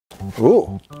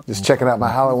Ooh, just checking out my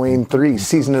Halloween 3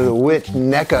 Season of the Witch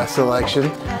NECA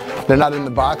selection. They're not in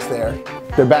the box there.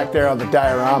 They're back there on the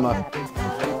diorama.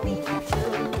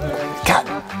 God,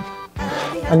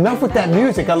 enough with that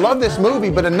music. I love this movie,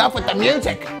 but enough with the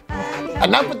music.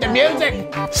 Enough with the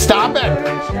music. Stop it.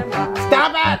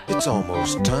 Stop it. It's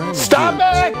almost time. Stop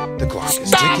it. The clock is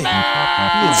Stop ticking.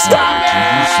 it. Stop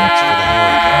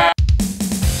it.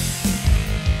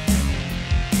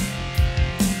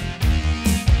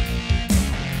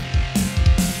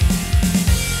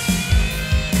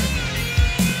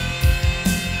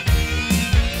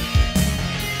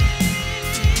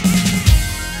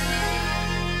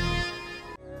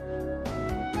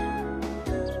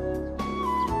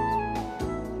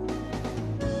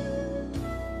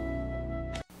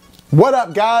 What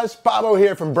up, guys? Bobo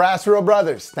here from BrassReel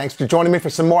Brothers. Thanks for joining me for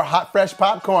some more hot, fresh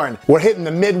popcorn. We're hitting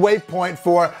the midway point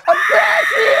for a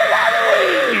BrassReel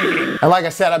Halloween! And like I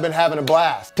said, I've been having a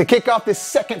blast. To kick off this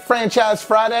second Franchise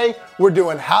Friday, we're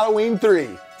doing Halloween 3,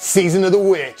 Season of the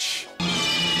Witch.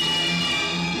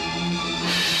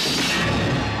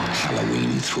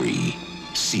 Halloween 3,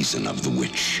 Season of the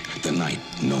Witch, the night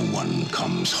no one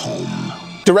comes home.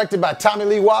 Directed by Tommy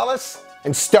Lee Wallace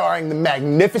and starring the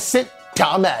magnificent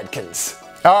Tom Atkins.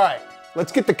 All right,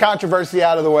 let's get the controversy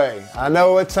out of the way. I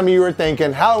know what some of you are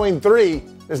thinking. Halloween 3,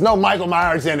 there's no Michael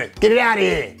Myers in it. Get it out of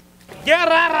here. Get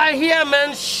out of here,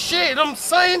 man. Shit, I'm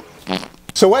saying.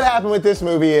 So what happened with this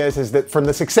movie is that from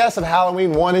the success of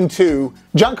Halloween 1 and 2,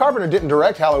 John Carpenter didn't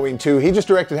direct Halloween 2, he just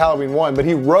directed Halloween 1, but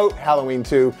he wrote Halloween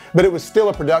 2, but it was still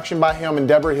a production by him and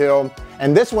Deborah Hill.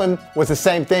 And this one was the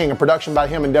same thing, a production by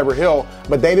him and Deborah Hill,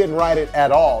 but they didn't write it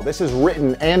at all. This is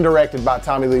written and directed by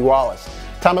Tommy Lee Wallace.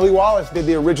 Tommy Lee Wallace did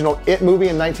the original It movie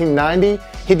in 1990,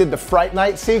 he did the Fright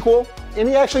Night sequel, and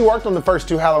he actually worked on the first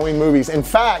 2 Halloween movies. In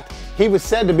fact, he was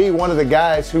said to be one of the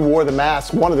guys who wore the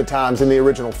mask one of the times in the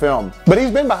original film. But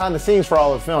he's been behind the scenes for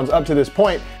all of the films up to this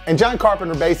point, and John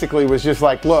Carpenter basically was just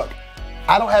like, look,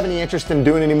 I don't have any interest in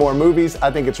doing any more movies. I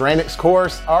think it's ran its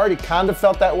course. I already kind of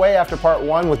felt that way after part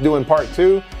 1 with doing part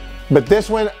 2, but this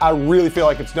one, I really feel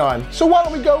like it's done. So why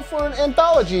don't we go for an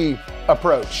anthology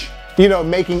approach? You know,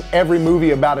 making every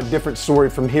movie about a different story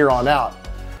from here on out.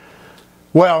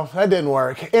 Well, that didn't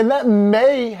work, and that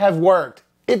may have worked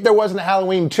if there wasn't a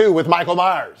Halloween 2 with Michael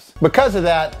Myers. Because of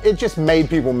that, it just made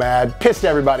people mad, pissed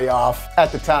everybody off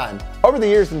at the time. Over the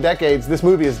years and decades, this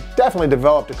movie has definitely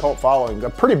developed a cult following, a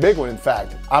pretty big one in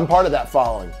fact. I'm part of that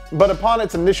following. But upon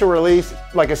its initial release,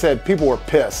 like I said, people were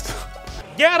pissed.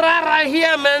 Get out of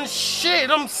here, man. Shit,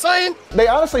 I'm saying. They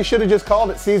honestly should have just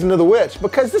called it Season of the Witch,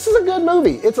 because this is a good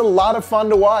movie. It's a lot of fun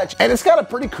to watch, and it's got a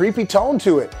pretty creepy tone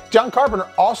to it. John Carpenter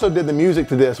also did the music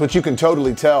to this, which you can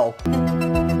totally tell.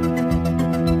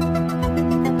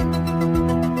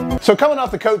 So coming off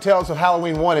the coattails of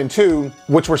Halloween 1 and 2,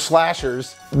 which were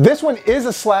slashers, this one is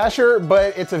a slasher,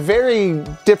 but it's a very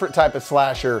different type of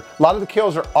slasher. A lot of the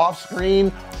kills are off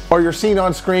screen, or you're seen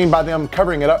on screen by them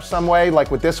covering it up some way, like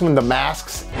with this one, the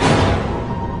masks.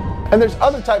 And there's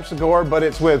other types of gore, but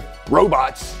it's with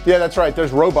robots. Yeah, that's right,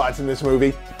 there's robots in this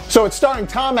movie. So it's starring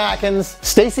Tom Atkins,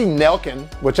 Stacey Nelkin,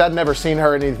 which I'd never seen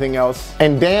her in anything else,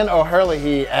 and Dan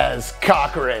O'Herlihy as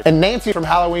Cochran. And Nancy from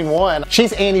Halloween 1,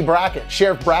 she's Annie Brackett,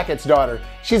 Sheriff Brackett's daughter.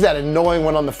 She's that annoying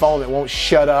one on the phone that won't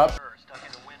shut up. Stuck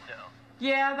in the window.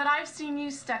 Yeah, but I've seen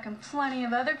you stuck in plenty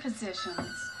of other positions.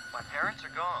 My parents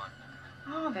are gone.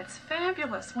 Oh, that's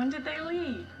fabulous. When did they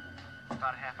leave?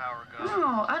 About a half hour ago.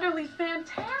 Oh, utterly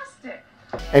fantastic.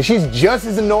 And she's just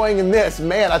as annoying in this.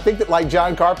 Man, I think that like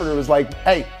John Carpenter was like,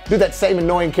 hey, do that same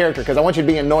annoying character because I want you to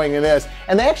be annoying in this.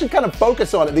 And they actually kind of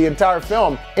focus on it the entire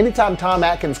film. Anytime Tom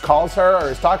Atkins calls her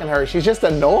or is talking to her, she's just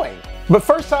annoying. But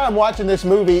first time watching this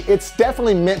movie, it's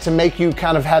definitely meant to make you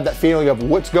kind of have that feeling of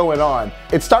what's going on.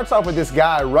 It starts off with this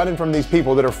guy running from these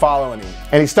people that are following him.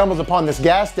 And he stumbles upon this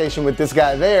gas station with this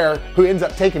guy there who ends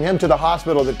up taking him to the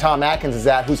hospital that Tom Atkins is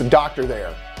at, who's a doctor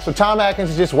there. So Tom Atkins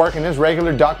is just working his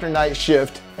regular doctor night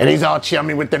shift, and he's all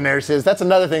chummy with the nurses. That's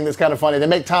another thing that's kind of funny. They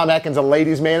make Tom Atkins a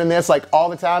ladies' man in this, like all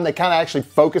the time. They kind of actually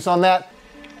focus on that.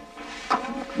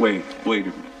 Wait a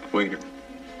minute.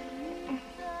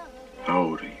 How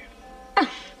old are you?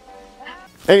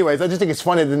 Anyways, I just think it's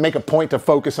funny to make a point to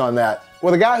focus on that.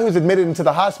 Well, the guy who's admitted into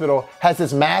the hospital has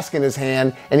this mask in his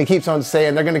hand, and he keeps on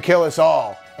saying, they're gonna kill us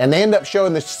all. And they end up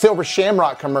showing the Silver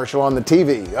Shamrock commercial on the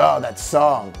TV. Oh, that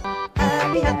song.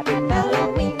 Happy, happy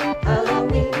Halloween,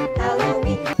 Halloween,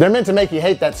 Halloween. They're meant to make you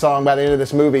hate that song by the end of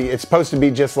this movie. It's supposed to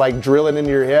be just like drilling into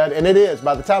your head, and it is.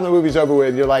 By the time the movie's over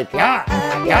with, you're like, yeah,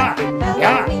 yeah,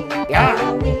 yeah,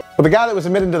 yeah. Well, the guy that was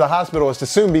admitted to the hospital is to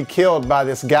soon be killed by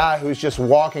this guy who's just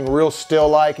walking real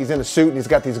still-like. He's in a suit and he's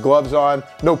got these gloves on,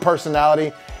 no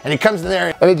personality. And he comes in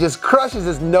there and he just crushes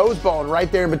his nose bone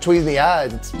right there in between the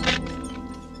eyes. It's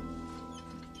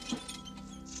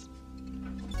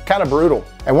kind of brutal.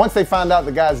 And once they find out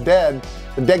the guy's dead,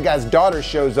 the dead guy's daughter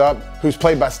shows up, who's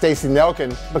played by Stacey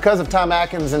Nelkin. Because of Tom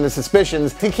Atkins and the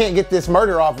suspicions, he can't get this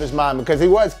murder off of his mind because he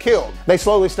was killed. They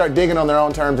slowly start digging on their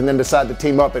own terms and then decide to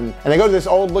team up. And they go to this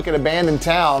old looking abandoned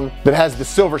town that has the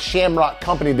Silver Shamrock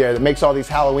Company there that makes all these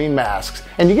Halloween masks.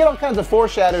 And you get all kinds of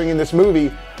foreshadowing in this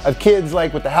movie of kids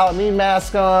like with the Halloween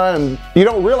mask on, and you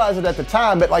don't realize it at the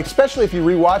time, but like especially if you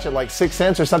rewatch it like Sixth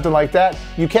Sense or something like that,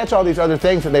 you catch all these other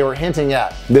things that they were hinting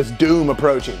at, this doom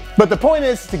approaching. But the point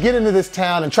is to get into this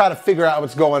town and try to figure out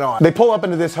what's going on. They pull up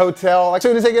into this hotel. Like as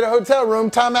soon as they get a hotel room,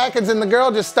 Tom Atkins and the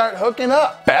girl just start hooking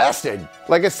up. Bastard.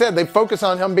 Like I said, they focus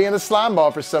on him being a slime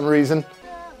ball for some reason.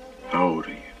 How old are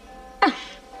you?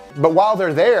 But while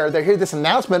they're there, they hear this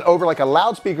announcement over like a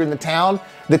loudspeaker in the town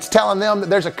that's telling them that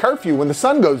there's a curfew when the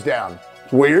sun goes down.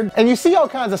 It's weird. And you see all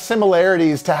kinds of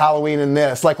similarities to Halloween in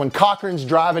this. Like when Cochran's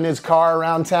driving his car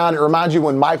around town, it reminds you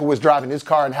when Michael was driving his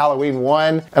car in Halloween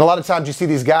 1. And a lot of times you see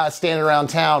these guys standing around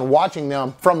town watching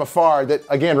them from afar that,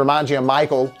 again, reminds you of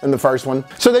Michael in the first one.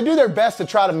 So they do their best to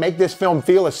try to make this film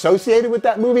feel associated with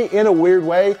that movie in a weird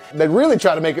way. They really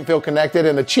try to make it feel connected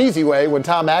in a cheesy way when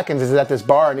Tom Atkins is at this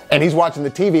bar and he's watching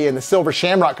the TV and the Silver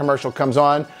Shamrock commercial comes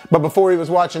on. But before he was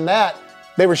watching that,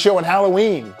 they were showing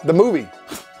Halloween, the movie.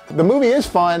 The movie is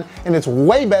fun, and it's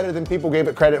way better than people gave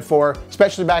it credit for,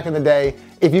 especially back in the day.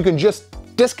 If you can just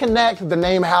disconnect the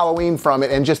name Halloween from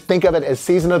it and just think of it as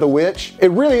Season of the Witch,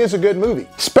 it really is a good movie.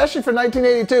 Especially for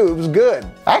 1982, it was good.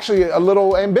 Actually, a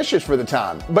little ambitious for the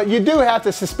time. But you do have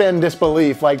to suspend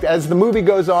disbelief. Like, as the movie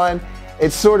goes on,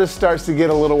 it sort of starts to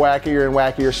get a little wackier and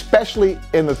wackier, especially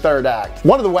in the third act.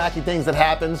 One of the wacky things that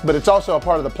happens, but it's also a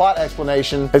part of the plot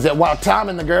explanation, is that while Tom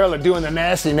and the girl are doing the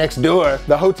nasty next door,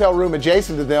 the hotel room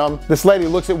adjacent to them, this lady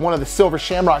looks at one of the Silver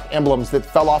Shamrock emblems that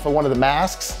fell off of one of the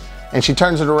masks, and she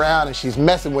turns it around and she's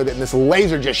messing with it, and this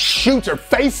laser just shoots her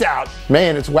face out.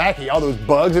 Man, it's wacky, all those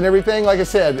bugs and everything. Like I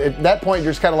said, at that point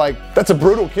you're just kind of like, that's a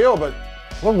brutal kill, but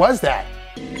what was that?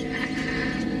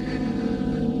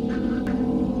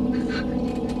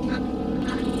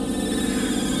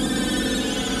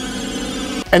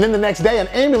 And then the next day, an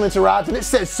ambulance arrives and it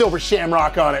says Silver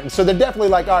Shamrock on it. And so they're definitely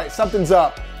like, all right, something's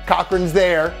up. Cochran's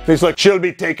there. He's like, she'll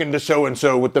be taken to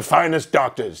so-and-so with the finest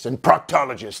doctors and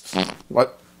proctologists.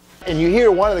 What? And you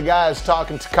hear one of the guys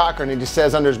talking to Cochran and he just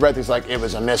says under his breath, he's like, it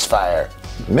was a misfire.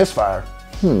 Misfire?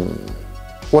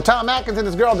 Well, Tom Atkins and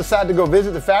his girl decide to go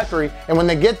visit the factory. And when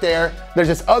they get there, there's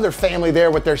this other family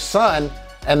there with their son.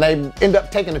 And they end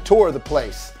up taking a tour of the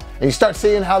place. And you start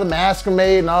seeing how the masks are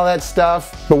made and all that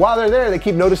stuff. But while they're there, they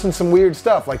keep noticing some weird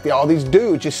stuff, like all these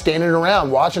dudes just standing around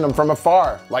watching them from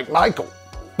afar, like Michael.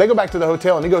 They go back to the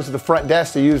hotel and he goes to the front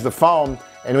desk to use the phone.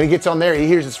 And when he gets on there, he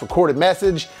hears this recorded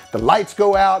message. The lights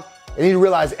go out and he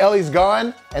realizes Ellie's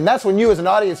gone. And that's when you as an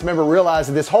audience member realize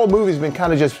that this whole movie's been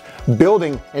kind of just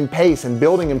building in pace and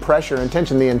building in pressure and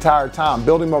tension the entire time,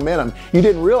 building momentum. You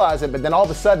didn't realize it, but then all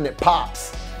of a sudden it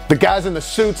pops. The guys in the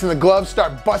suits and the gloves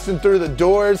start busting through the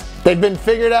doors. They've been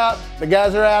figured out. The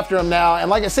guys are after them now. And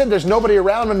like I said, there's nobody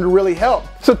around them to really help.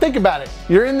 So think about it.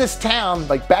 You're in this town,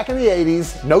 like back in the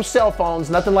 80s, no cell phones,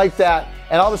 nothing like that.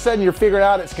 And all of a sudden you're figuring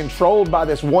out it's controlled by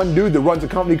this one dude that runs a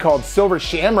company called Silver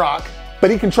Shamrock.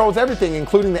 But he controls everything,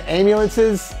 including the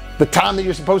ambulances, the time that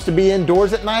you're supposed to be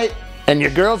indoors at night. And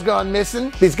your girl's gone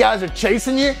missing. These guys are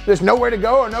chasing you. There's nowhere to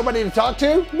go or nobody to talk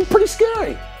to. It's pretty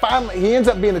scary. Finally, he ends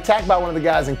up being attacked by one of the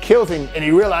guys and kills him, and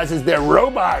he realizes they're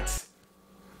robots.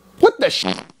 What the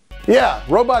shit? Yeah,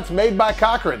 robots made by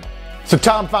Cochran. So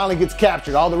Tom finally gets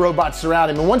captured. All the robots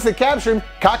surround him. And once they capture him,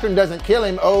 Cochran doesn't kill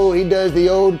him. Oh, he does the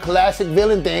old classic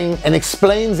villain thing and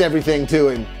explains everything to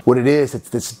him. What it is, it's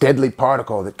this deadly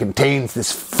particle that contains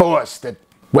this force that,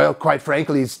 well, quite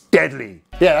frankly, is deadly.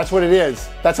 Yeah, that's what it is.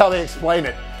 That's how they explain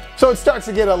it. So it starts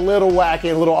to get a little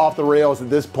wacky, a little off the rails at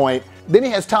this point. Then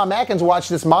he has Tom Atkins watch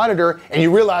this monitor, and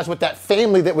you realize what that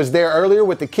family that was there earlier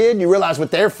with the kid, you realize what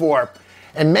they're for.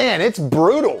 And man, it's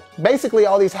brutal. Basically,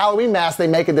 all these Halloween masks they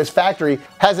make at this factory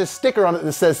has a sticker on it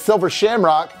that says Silver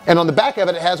Shamrock, and on the back of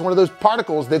it, it has one of those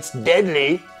particles that's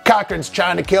deadly. Cochran's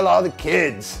trying to kill all the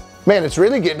kids. Man, it's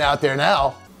really getting out there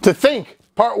now. To think,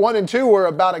 part 1 and 2 were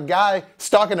about a guy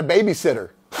stalking a babysitter.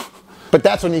 But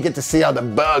that's when you get to see how the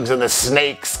bugs and the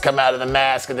snakes come out of the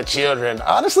mask of the children.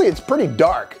 Honestly, it's pretty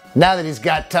dark. Now that he's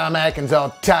got Tom Atkins all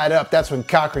tied up, that's when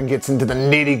Cochran gets into the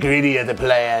nitty-gritty of the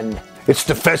plan. It's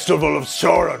the Festival of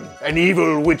Sauron, an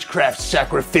evil witchcraft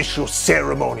sacrificial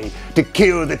ceremony to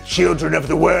kill the children of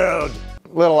the world.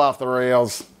 Little off the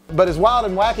rails. But as wild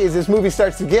and wacky as this movie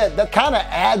starts to get, that kind of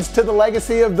adds to the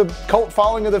legacy of the cult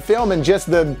following of the film and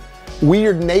just the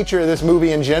weird nature of this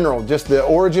movie in general. Just the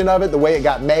origin of it, the way it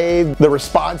got made, the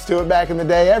response to it back in the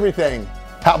day, everything.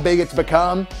 How big it's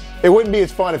become. It wouldn't be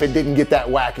as fun if it didn't get that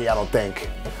wacky, I don't think.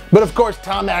 But of course,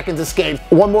 Tom Atkins escaped.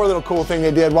 One more little cool thing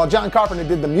they did, while John Carpenter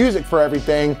did the music for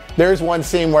everything, there's one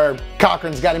scene where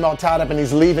Cochran's got him all tied up and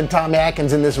he's leaving Tom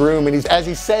Atkins in this room, and as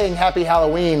he's saying Happy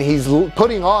Halloween, he's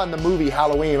putting on the movie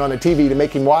Halloween on the TV to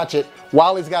make him watch it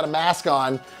while he's got a mask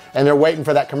on, and they're waiting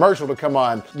for that commercial to come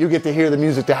on. You get to hear the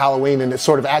music to Halloween, and it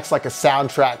sort of acts like a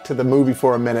soundtrack to the movie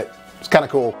for a minute. It's kind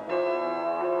of cool.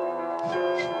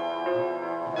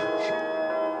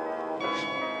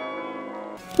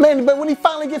 Man, but when he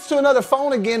finally gets to another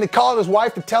phone again to call his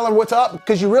wife to tell her what's up,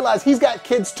 because you realize he's got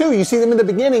kids too. You see them in the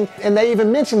beginning, and they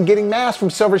even mention getting masks from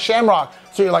Silver Shamrock.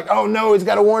 So you're like, oh no, he's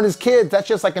got to warn his kids. That's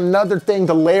just like another thing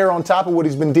to layer on top of what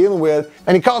he's been dealing with.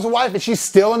 And he calls his wife, and she's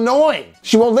still annoying.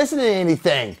 She won't listen to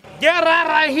anything. Get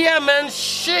out of here, man.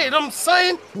 Shit, I'm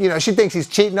saying. You know, she thinks he's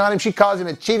cheating on him. She calls him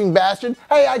a cheating bastard.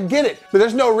 Hey, I get it, but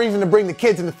there's no reason to bring the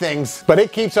kids into things. But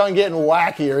it keeps on getting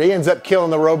wackier. He ends up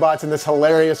killing the robots in this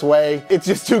hilarious way. It's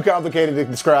just too complicated to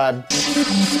describe.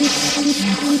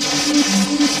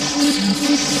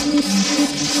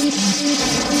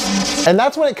 And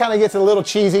that's when it kind of gets a little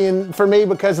cheesy for me,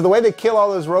 because of the way they kill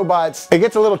all those robots. It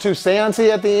gets a little too seancey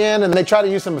at the end, and they try to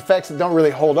use some effects that don't really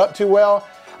hold up too well.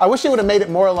 I wish they would have made it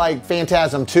more like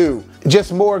Phantasm 2.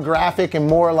 Just more graphic and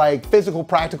more like physical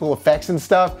practical effects and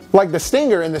stuff. Like the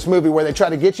stinger in this movie where they try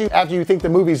to get you after you think the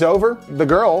movie's over. The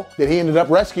girl that he ended up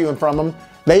rescuing from him,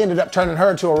 they ended up turning her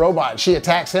into a robot. She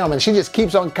attacks him, and she just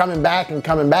keeps on coming back, and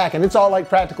it's all like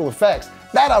practical effects.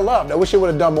 That I loved. I wish they would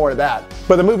have done more of that.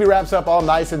 But the movie wraps up all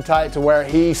nice and tight to where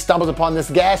he stumbles upon this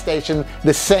gas station,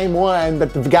 the same one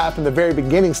that the guy from the very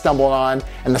beginning stumbled on,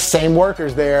 and the same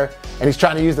workers there, and he's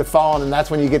trying to use the phone, and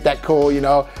that's when you get that cool, you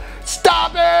know,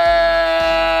 stop it!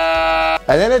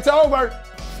 And then it's over.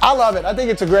 I love it. I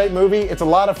think it's a great movie. It's a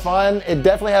lot of fun. It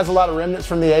definitely has a lot of remnants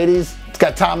from the 80s. It's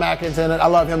got Tom Atkins in it. I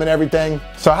love him and everything.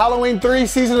 So Halloween 3,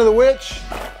 Season of the Witch.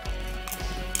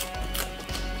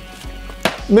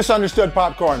 Misunderstood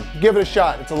popcorn. Give it a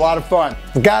shot. It's a lot of fun.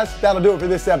 Guys, that'll do it for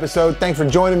this episode. Thanks for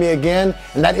joining me again.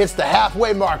 And that hits the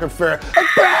halfway marker for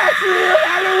BrassReel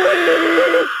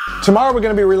Halloween. Tomorrow we're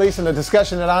going to be releasing a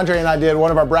discussion that Andre and I did, one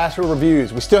of our BrassReel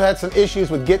reviews. We still had some issues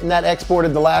with getting that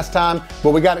exported the last time, but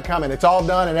we got it coming. It's all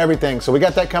done and everything. So we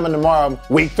got that coming tomorrow.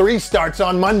 Week 3 starts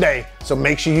on Monday. So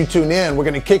make sure you tune in. We're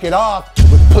going to kick it off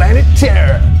with Planet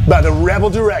Terror by the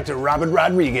Rebel director, Robert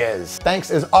Rodriguez.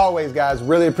 Thanks as always, guys.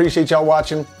 Really appreciate y'all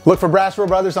watching. Look for BrassReel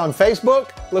Brothers on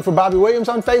Facebook. Look for Bobby Williams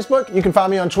on Facebook. You can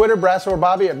find me on Twitter, BrassReel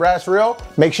Bobby at BrassReel.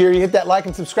 Make sure you hit that like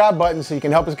and subscribe button so you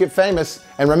can help us get famous.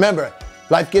 And remember,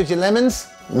 life gives you lemons,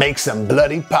 make some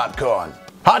bloody popcorn.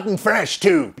 Hot and fresh,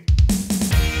 too.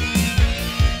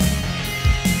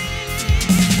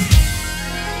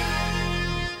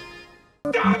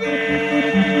 Stop it!